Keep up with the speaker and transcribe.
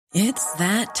It's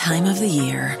that time of the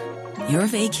year. Your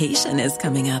vacation is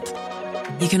coming up.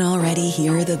 You can already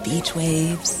hear the beach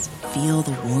waves, feel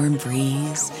the warm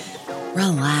breeze,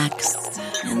 relax,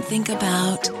 and think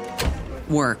about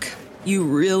work. You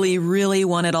really, really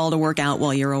want it all to work out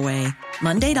while you're away.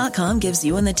 Monday.com gives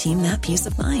you and the team that peace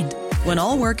of mind. When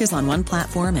all work is on one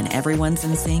platform and everyone's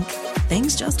in sync,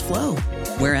 things just flow.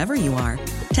 Wherever you are,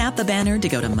 tap the banner to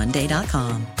go to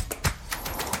Monday.com.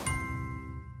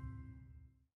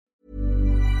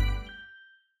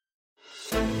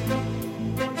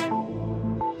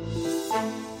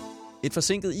 Et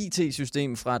forsinket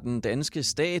IT-system fra den danske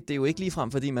stat, det er jo ikke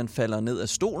ligefrem, fordi man falder ned af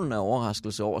stolen af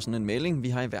overraskelse over sådan en melding. Vi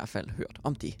har i hvert fald hørt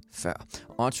om det før.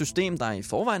 Og et system, der i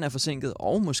forvejen er forsinket,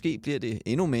 og måske bliver det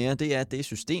endnu mere, det er det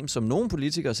system, som nogle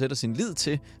politikere sætter sin lid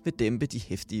til, vil dæmpe de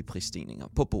heftige prisstigninger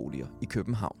på boliger i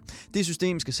København. Det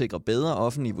system skal sikre bedre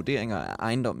offentlige vurderinger af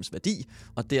ejendommens værdi,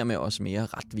 og dermed også mere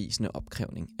retvisende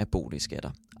opkrævning af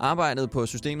boligskatter. Arbejdet på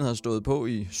systemet har stået på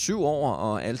i 7 år,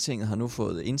 og Altinget har nu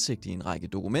fået indsigt i en række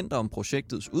dokumenter om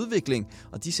projektets udvikling,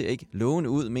 og de ser ikke lovende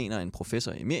ud, mener en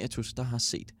professor emeritus, der har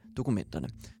set dokumenterne.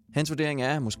 Hans vurdering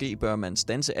er, at måske bør man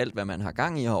standse alt, hvad man har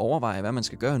gang i, og overveje, hvad man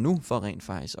skal gøre nu for rent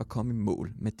faktisk at komme i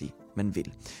mål med det, man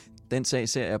vil. Den sag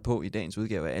ser jeg på i dagens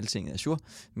udgave af Altinget Azure.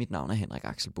 Mit navn er Henrik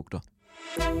Axel Bugter.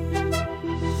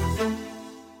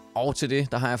 Og til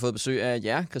det, der har jeg fået besøg af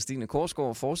jer, Christine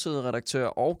Korsgaard, forsæderedaktør,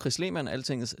 og Chris Lehmann,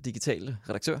 Altingets digitale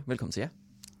redaktør. Velkommen til jer.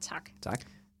 Tak.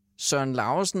 Søren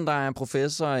Lauesen, der er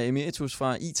professor emeritus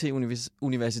fra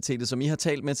IT-universitetet, som I har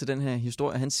talt med til den her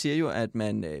historie, han siger jo, at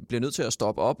man bliver nødt til at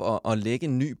stoppe op og lægge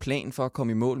en ny plan for at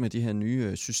komme i mål med de her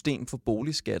nye system for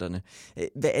boligskatterne.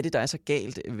 Hvad er det, der er så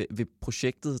galt ved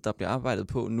projektet, der bliver arbejdet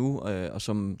på nu, og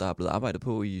som der er blevet arbejdet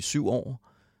på i 7 år?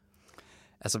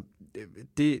 Altså,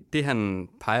 det han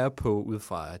peger på ud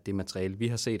fra det materiale, vi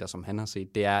har set, og som han har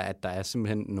set, det er, at der er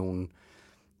simpelthen nogle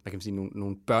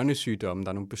børnesygdomme, der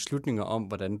er nogle beslutninger om,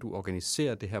 hvordan du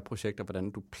organiserer det her projekt, og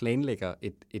hvordan du planlægger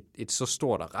et så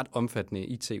stort og ret omfattende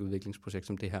IT-udviklingsprojekt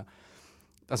som det her.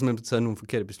 Der er simpelthen blevet taget nogle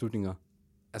forkerte beslutninger,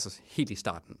 altså helt i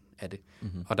starten af det.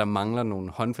 Mm-hmm. Og der mangler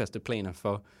nogle håndfaste planer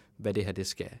for, hvad det her det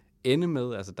skal ende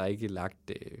med. Altså, der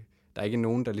er ikke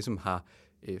nogen, der ligesom har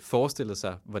forestillet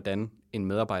sig, hvordan en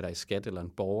medarbejder i skat eller en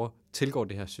borger tilgår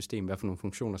det her system, hvad for nogle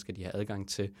funktioner skal de have adgang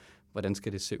til, hvordan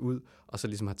skal det se ud, og så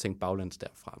ligesom har tænkt baglæns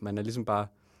derfra. Man er ligesom bare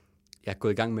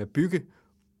gået i gang med at bygge,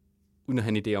 uden at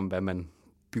have en idé om, hvad man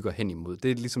bygger hen imod.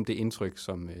 Det er ligesom det indtryk,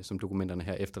 som dokumenterne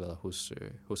her efterlader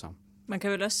hos ham. Man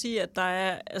kan vel også sige, at der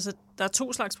er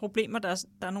 2 slags problemer. Der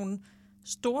er nogle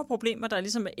store problemer, der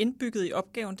ligesom er indbygget i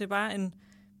opgaven. Det var en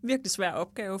virkelig svær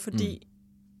opgave,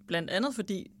 blandt andet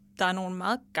fordi der er nogle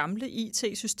meget gamle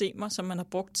IT-systemer, som man har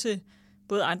brugt til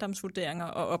både ejendomsvurderinger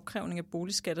og opkrævning af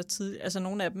boligskatter tidligere. Altså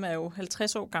nogle af dem er jo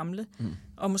 50 år gamle,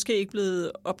 og måske ikke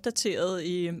blevet opdateret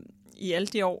i alle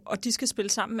de år. Og de skal spille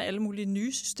sammen med alle mulige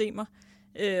nye systemer.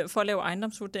 For at lave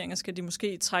ejendomsvurderinger skal de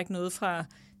måske trække noget fra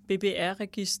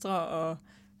BBR-registre og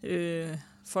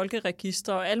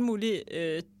folkeregistre, og alle mulige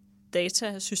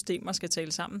datasystemer skal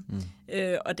tale sammen.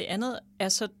 Og det andet er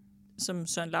så, som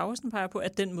Søren Lauesen peger på,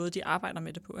 at den måde, de arbejder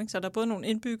med det på. Ikke? Så der er både nogle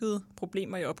indbyggede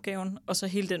problemer i opgaven, og så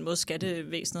hele den måde,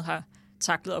 skattevæsenet har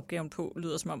taklet opgaven på,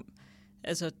 lyder som om,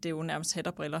 altså det er jo nærmest hat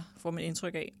og briller, får man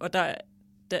indtryk af. Og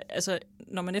altså,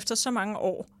 når man efter så mange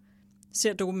år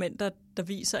ser dokumenter, der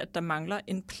viser, at der mangler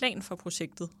en plan for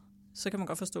projektet, så kan man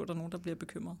godt forstå, at der er nogen, der bliver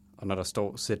bekymret. Og når der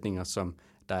står sætninger som,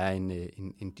 der er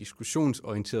en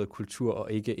diskussionsorienteret kultur,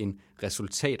 og ikke en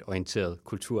resultatorienteret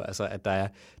kultur, altså at der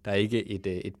er ikke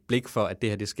et blik for, at det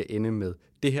her det skal ende med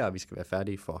det her, og vi skal være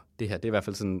færdige for det her. Det er i hvert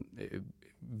fald sådan,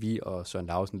 vi og Søren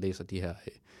Lauesen læser de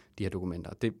her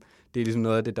dokumenter. Det er ligesom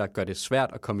noget af det, der gør det svært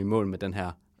at komme i mål med den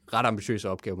her ret ambitiøse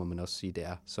opgave, må man også sige, det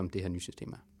er, som det her nye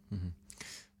system er. Mm-hmm.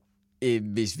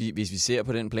 Hvis vi ser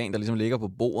på den plan, der ligesom ligger på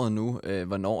bordet nu,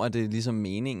 hvornår er det ligesom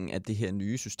meningen, at det her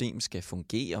nye system skal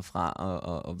fungere fra,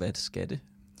 og hvad skal det?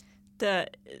 Der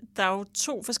er jo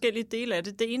 2 forskellige dele af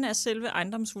det. Det ene er selve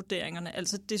ejendomsvurderingerne,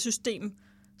 altså det system,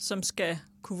 som skal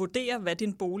kunne vurdere, hvad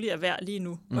din bolig er værd lige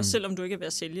nu, og selvom du ikke er ved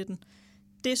at sælge den.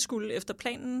 Det skulle efter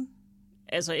planen,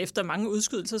 altså efter mange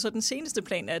udskydelser, så den seneste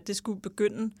plan er, at det skulle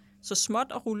begynde så småt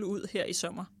at rulle ud her i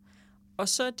sommer. Og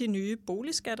så de nye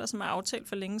boligskatter, som er aftalt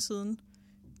for længe siden,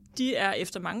 de er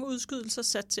efter mange udskydelser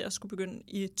sat til at skulle begynde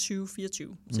i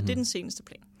 2024. Så det er den seneste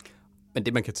plan. Men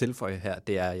det, man kan tilføje her,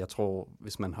 det er, jeg tror,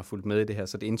 hvis man har fulgt med i det her,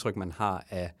 så det indtryk, man har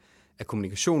af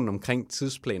kommunikationen omkring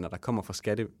tidsplaner, der kommer fra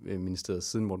Skatteministeriet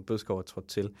siden Morten Bødskov er trådt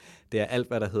til, det er alt,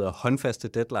 hvad der hedder håndfaste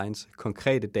deadlines,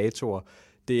 konkrete datoer.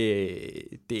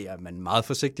 Det er man meget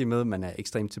forsigtig med, man er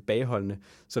ekstremt tilbageholdende,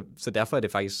 så derfor kan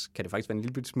det faktisk være en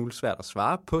lille smule svært at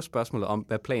svare på spørgsmålet om,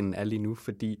 hvad planen er lige nu,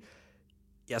 fordi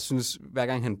jeg synes, hver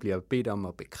gang han bliver bedt om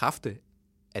at bekræfte,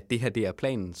 at det her det er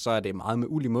planen, så er det meget med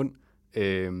uld i mund.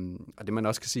 Og det man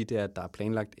også kan sige, det er, at der er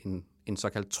planlagt en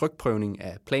såkaldt trykprøvning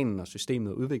af planen og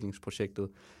systemet og udviklingsprojektet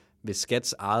ved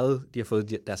Skats eget, de har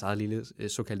fået deres eget lille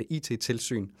såkaldte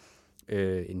IT-tilsyn,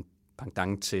 en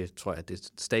pendant til, tror jeg,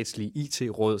 det statslige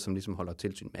IT-råd, som ligesom holder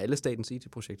tilsyn med alle statens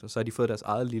IT-projekter. Så har de fået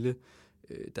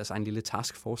deres egen lille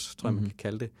taskforce, tror jeg, man kan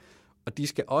kalde det. Og de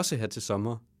skal også her til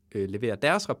sommer levere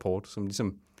deres rapport, som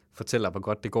ligesom fortæller, hvor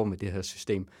godt det går med det her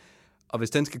system. Og hvis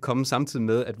den skal komme samtidig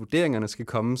med, at vurderingerne skal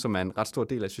komme, som er en ret stor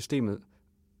del af systemet,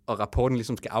 og rapporten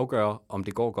ligesom skal afgøre, om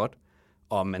det går godt,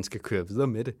 og om man skal køre videre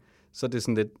med det, så er det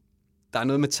sådan lidt, der er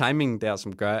noget med timingen der,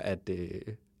 som gør,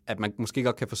 at man måske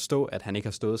godt kan forstå, at han ikke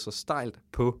har stået så stejlt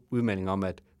på udmeldingen om,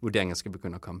 at vurderinger skal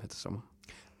begynde at komme her til sommer.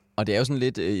 Og det er jo sådan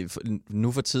lidt,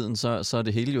 nu for tiden, så er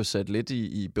det hele jo sat lidt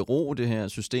i bero, det her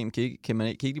system. Kan I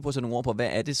ikke lige prøve at sætte nogle ord på, hvad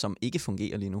er det, som ikke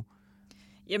fungerer lige nu?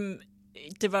 Jamen,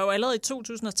 det var jo allerede i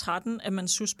 2013, at man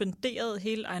suspenderede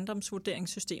hele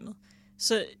ejendomsvurderingssystemet.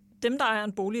 Så dem, der ejer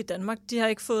en bolig i Danmark, de har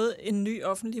ikke fået en ny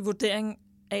offentlig vurdering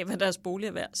af, hvad deres bolig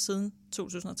er værd siden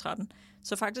 2013.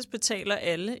 Så faktisk betaler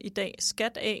alle i dag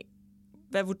skat af,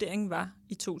 hvad vurderingen var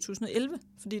i 2011,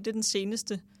 fordi det er den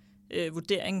seneste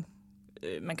vurdering,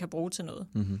 man kan bruge til noget.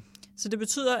 Mm-hmm. Så det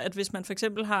betyder, at hvis man for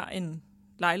eksempel har en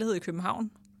lejlighed i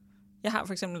København, jeg har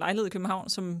for eksempel en lejlighed i København,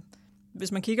 som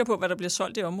hvis man kigger på, hvad der bliver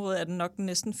solgt i området, er den nok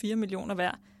næsten 4 millioner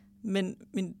værd, men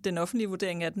den offentlige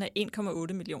vurdering af den er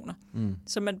 1,8 millioner. Mm.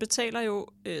 Så man betaler jo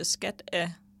skat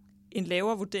af en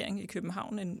lavere vurdering i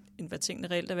København, end hvad tingene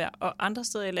reelt er værd. Og andre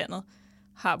steder i landet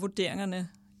har vurderingerne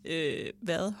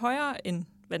været højere, end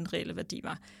hvad den reelle værdi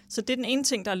var. Så det er den ene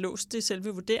ting, der er låst, det er selve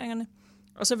vurderingerne.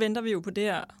 Og så venter vi jo på det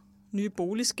her nye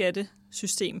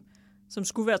boligskattesystem, som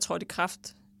skulle være trådt i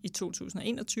kraft i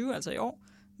 2021, altså i år,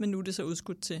 men nu er det så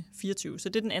udskudt til 24. Så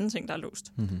det er den anden ting, der er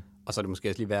låst. Mm-hmm. Og så er det måske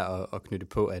også lige værd at knytte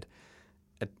på, at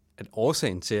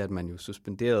årsagen til, at man jo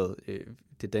suspenderede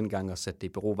det dengang og satte det i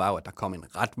bero, var jo, at der kom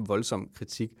en ret voldsom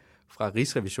kritik fra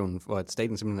Rigsrevisionen, hvor at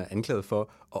staten simpelthen er anklaget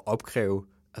for at opkræve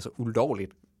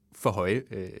ulovligt for høje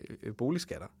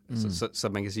boligskatter. Mm. Så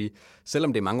man kan sige,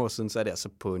 selvom det er mange år siden, så er det altså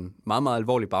på en meget, meget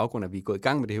alvorlig baggrund, at vi er gået i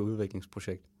gang med det her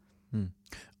udviklingsprojekt. Mm.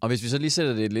 Og hvis vi så lige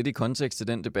sætter det lidt i kontekst til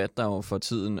den debat, der jo for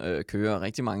tiden kører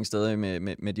rigtig mange steder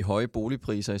med de høje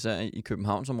boligpriser, især i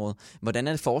Københavnsområdet. Hvordan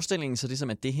er det forestillingen så ligesom,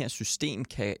 at det her system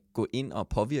kan gå ind og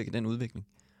påvirke den udvikling?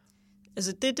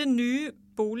 Altså det nye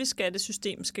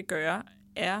boligskattesystem skal gøre,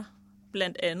 er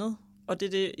blandt andet, og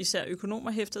det især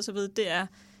økonomer hæfter sig ved, det er,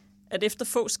 at efter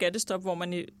få skattestop, hvor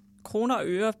man i kroner og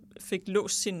øre fik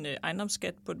låst sin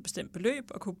ejendomsskat på et bestemt beløb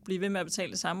og kunne blive ved med at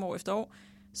betale det samme år efter år,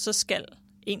 så skal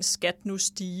ens skat nu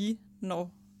stige,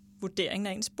 når vurderingen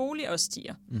af ens bolig også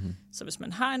stiger. Mm-hmm. Så hvis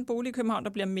man har en bolig i København, der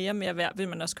bliver mere og mere værd, vil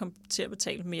man også komme til at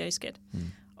betale mere i skat. Mm.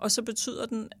 Og så betyder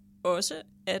den også,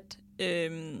 at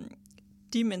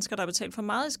de mennesker, der har betalt for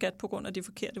meget i skat på grund af de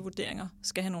forkerte vurderinger,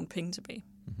 skal have nogle penge tilbage.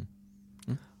 Mm-hmm.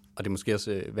 Mm. Og det er måske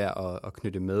også værd at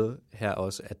knytte med her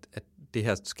også, at det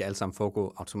her skal alt sammen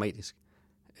foregå automatisk.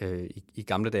 I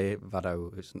gamle dage var der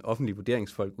jo sådan offentlige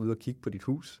vurderingsfolk ude og kigge på dit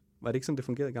hus. Var det ikke sådan, det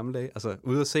fungerede i gamle dage? Altså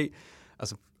ude at se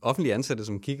offentlige ansatte,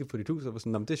 som kiggede på dit hus, og var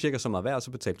sådan, det er cirka så meget værd, og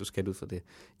så betalte du skat ud for det.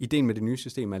 Ideen med det nye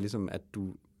system er ligesom, at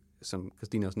du, som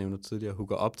Christine også nævnte tidligere,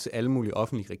 hooker op til alle mulige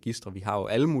offentlige registre. Vi har jo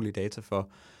alle mulige data for,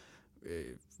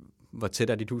 hvor tæt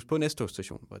er dit hus på en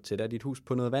S-togsstation, hvor tæt er dit hus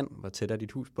på noget vand, hvor tæt er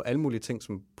dit hus på alle mulige ting,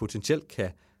 som potentielt kan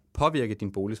påvirke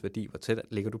din boligs værdi, hvor tæt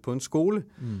ligger du på en skole,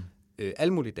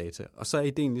 alle mulige data. Og så er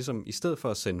ideen ligesom, i stedet for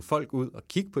at sende folk ud og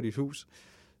kigge på dit hus,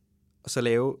 og så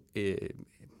lave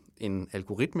en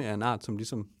algoritme af en art, som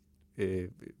ligesom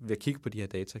ved at kigge på de her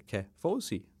data, kan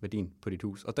forudsige værdien på dit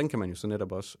hus. Og den kan man jo så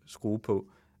netop også skrue på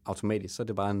automatisk. Så er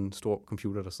det bare en stor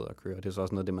computer, der sidder og kører. Det er så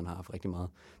også noget, det man har haft rigtig meget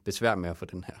besvær med at få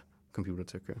den her computer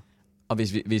til at køre. Og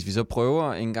hvis vi så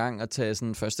prøver en gang at tage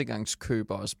sådan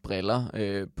førstegangskøbers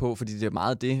briller på, fordi det er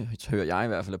meget det, hører jeg i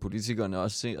hvert fald, at politikerne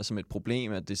også ser som et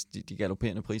problem, at de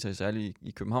galopperende priser, særligt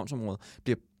i Københavnsområdet,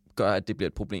 gør, at det bliver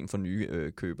et problem for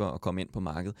nye købere at komme ind på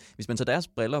markedet. Hvis man tager deres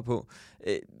briller på,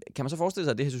 kan man så forestille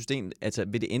sig, at det her system, altså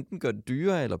vil det enten gøre det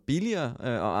dyrere eller billigere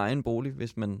at eje en bolig,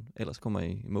 hvis man ellers kommer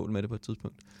i mål med det på et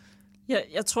tidspunkt?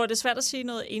 Jeg tror, det er svært at sige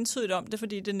noget entydigt om det,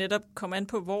 fordi det netop kommer an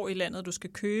på, hvor i landet du skal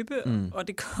købe, og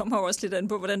det kommer også lidt an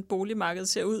på, hvordan boligmarkedet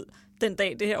ser ud den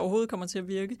dag, det her overhovedet kommer til at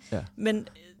virke. Ja. Men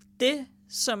det,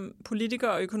 som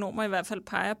politikere og økonomer i hvert fald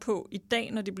peger på i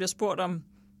dag, når de bliver spurgt om,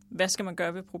 hvad skal man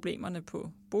gøre ved problemerne på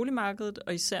boligmarkedet,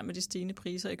 og især med de stigende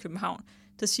priser i København,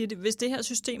 der siger de, hvis det her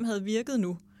system havde virket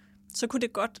nu, så kunne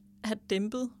det godt have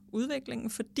dæmpet udviklingen,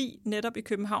 fordi netop i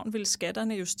København ville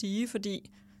skatterne jo stige,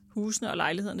 fordi husene og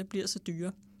lejlighederne bliver så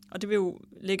dyre. Og det vil jo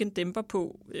lægge en dæmper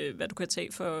på, hvad du kan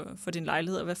tage for din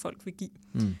lejlighed, og hvad folk vil give.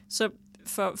 Så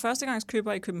for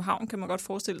førstegangskøbere i København kan man godt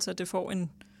forestille sig, at det får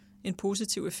en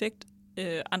positiv effekt.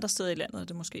 Andre steder i landet er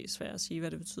det måske svært at sige,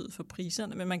 hvad det betyder for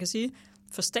priserne. Men man kan sige,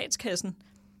 for statskassen,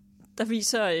 der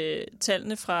viser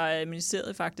tallene fra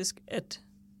ministeriet faktisk, at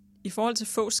i forhold til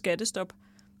få skattestop,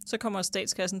 så kommer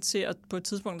statskassen til at på et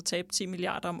tidspunkt at tabe 10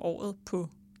 milliarder om året på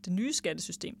det nye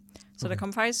skattesystem. Så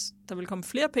der vil komme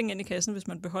flere penge ind i kassen, hvis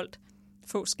man beholdt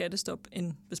få skattestop,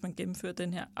 end hvis man gennemfører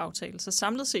den her aftale. Så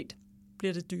samlet set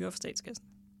bliver det dyrere for statskassen.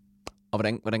 Og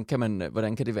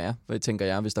hvordan kan det være? Hvad tænker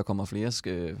jeg, hvis der kommer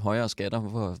flere højere skatter,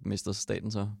 hvorfor mister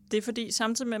staten så? Det er fordi,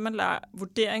 samtidig med, at man lader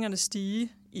vurderingerne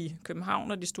stige i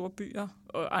København og de store byer,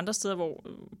 og andre steder, hvor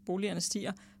boligerne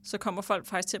stiger, så kommer folk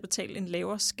faktisk til at betale en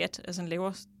lavere skat, altså en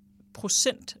lavere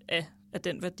procent af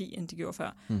den værdi, end de gjorde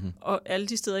før. Mm-hmm. Og alle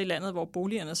de steder i landet, hvor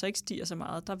boligerne så ikke stiger så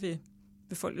meget, der vil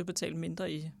folk jo betale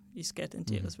mindre i skat, end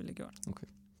de ellers ville have gjort. Okay.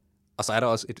 Og så er der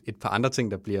også et par andre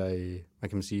ting, der bliver, hvad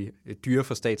kan man sige, dyre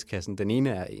for statskassen. Den ene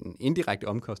er en indirekte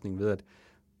omkostning ved, at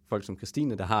folk som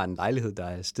Christine, der har en lejlighed, der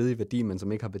er steget i værdi, men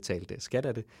som ikke har betalt skat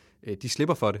af det, de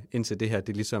slipper for det, indtil det her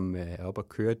det ligesom er op at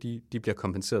køre. De bliver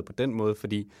kompenseret på den måde,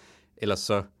 fordi ellers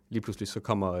så lige pludselig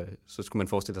så skulle man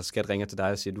forestille sig, at skat ringer til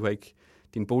dig og siger,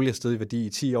 din bolig er steget i værdi i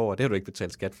 10 år, og det har du ikke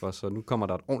betalt skat for, så nu kommer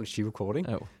der et ordentligt girokort,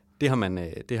 ikke?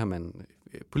 Det har man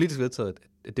politisk vedtaget,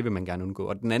 at det vil man gerne undgå.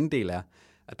 Og den anden del er,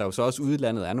 at der jo så også ude i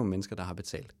landet er nogle mennesker, der har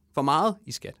betalt for meget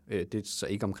i skat. Det er så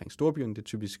ikke omkring storbyerne, det er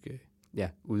typisk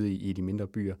ude i de mindre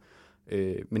byer.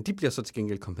 Men de bliver så til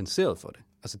gengæld kompenseret for det.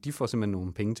 Altså de får simpelthen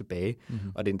nogle penge tilbage.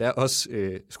 Mm-hmm. Og det er endda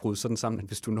også skruet sådan sammen, at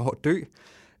hvis du når at dø,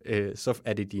 så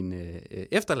er det dine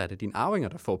efterladte, dine arvinger,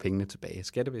 der får pengene tilbage.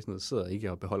 Skattevæsenet sidder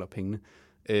ikke og beholder pengene.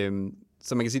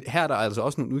 Så man kan sige, at her er der altså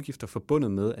også nogle udgifter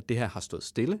forbundet med, at det her har stået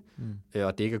stille,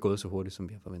 og det ikke er gået så hurtigt, som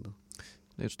vi har forventet.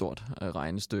 Det er et stort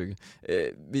regnestykke.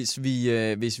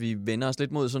 Hvis vi vender os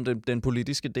lidt mod sådan den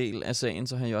politiske del af sagen,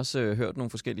 så har jeg også hørt nogle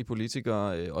forskellige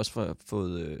politikere, også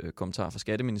fået kommentarer fra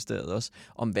Skatteministeriet også,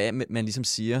 om hvad man ligesom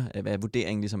siger, hvad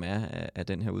vurderingen ligesom er af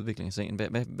den her udvikling af sagen.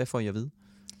 Hvad får I at vide?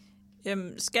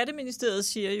 Skatteministeriet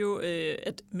siger jo,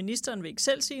 at ministeren vil ikke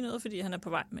selv sige noget, fordi han er på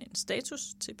vej med en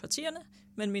status til partierne,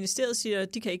 men ministeriet siger,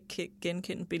 at de kan ikke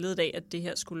genkende billedet af, at det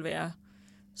her skulle være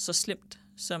så slemt,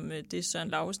 som det Søren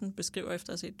Laugesen beskriver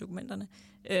efter at have set dokumenterne.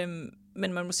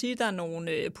 Men man må sige, at der er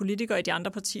nogle politikere i de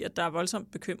andre partier, der er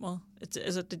voldsomt bekymrede.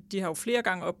 Altså, de har jo flere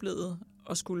gange oplevet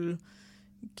at skulle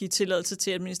give tilladelse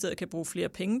til, at ministeriet kan bruge flere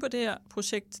penge på det her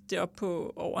projekt. Det er oppe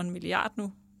på over 1 milliard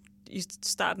nu. I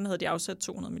starten havde de afsat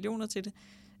 200 millioner til det.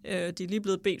 De er lige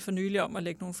blevet bedt for nylig om at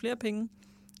lægge nogle flere penge.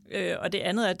 Og det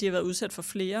andet er, at de har været udsat for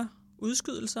flere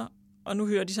udskydelser, og nu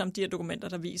hører de samt de her dokumenter,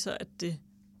 der viser, at det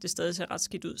stadig ser ret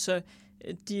skidt ud. Så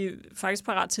de er faktisk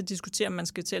parat til at diskutere, om man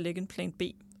skal til at lægge en plan B.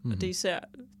 Mm-hmm. Og det er især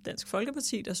Dansk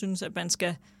Folkeparti, der synes,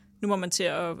 at nu må man til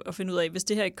at finde ud af, hvis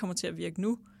det her ikke kommer til at virke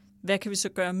nu, hvad kan vi så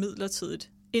gøre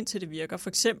midlertidigt, indtil det virker? For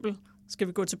eksempel skal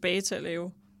vi gå tilbage til at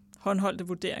lave håndholdte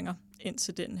vurderinger,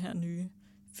 indtil den her nye,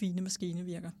 fine maskine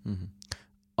virker. Mm-hmm.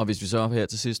 Og hvis vi så her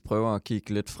til sidst prøver at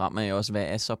kigge lidt fremad også, hvad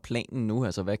er så planen nu?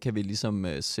 Altså, hvad kan vi ligesom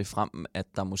se frem, at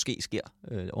der måske sker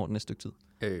over næste stykke tid?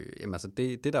 Jamen altså,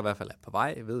 det der i hvert fald er på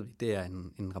vej, ved vi, det er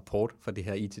en rapport fra det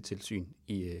her IT-tilsyn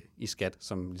i Skat,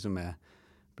 som ligesom er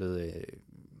blevet,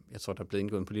 jeg tror, der er blevet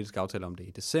indgået en politisk aftale om det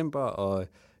i december, og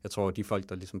jeg tror, at de folk,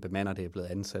 der ligesom bemander det, er blevet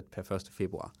ansat per 1.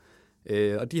 februar.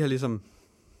 Og de har ligesom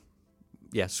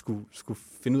skulle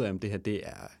finde ud af, om det her det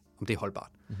er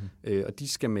holdbart. Mm-hmm. Og de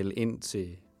skal melde ind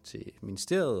til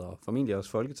ministeriet og formentlig også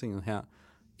Folketinget her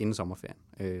inden sommerferien.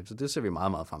 Så det ser vi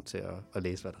meget, meget frem til at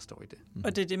læse, hvad der står i det. Mm-hmm.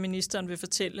 Og det er det, ministeren vil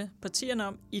fortælle partierne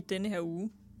om i denne her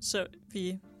uge. Så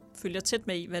vi følger tæt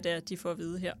med i, hvad det er, de får at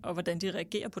vide her, og hvordan de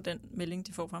reagerer på den melding,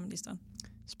 de får fra ministeren.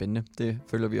 Spændende. Det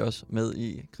følger vi også med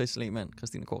i. Chris Lehmann,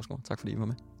 Christine Korsgaard. Tak fordi I var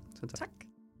med. Tak.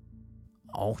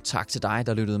 Og tak til dig,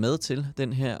 der lyttede med til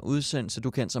den her udsendelse. Du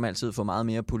kan som altid få meget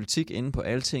mere politik inde på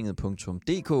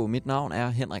altinget.dk. Mit navn er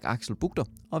Henrik Axel Bugter,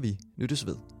 og vi lyttes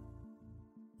ved.